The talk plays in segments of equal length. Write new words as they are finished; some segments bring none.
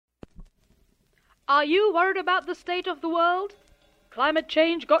Are you worried about the state of the world? Climate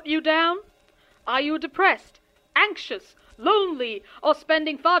change got you down? Are you depressed, anxious, lonely, or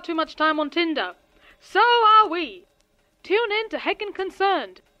spending far too much time on Tinder? So are we. Tune in to Heckin'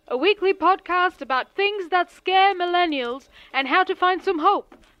 Concerned, a weekly podcast about things that scare millennials and how to find some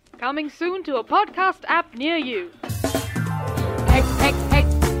hope. Coming soon to a podcast app near you.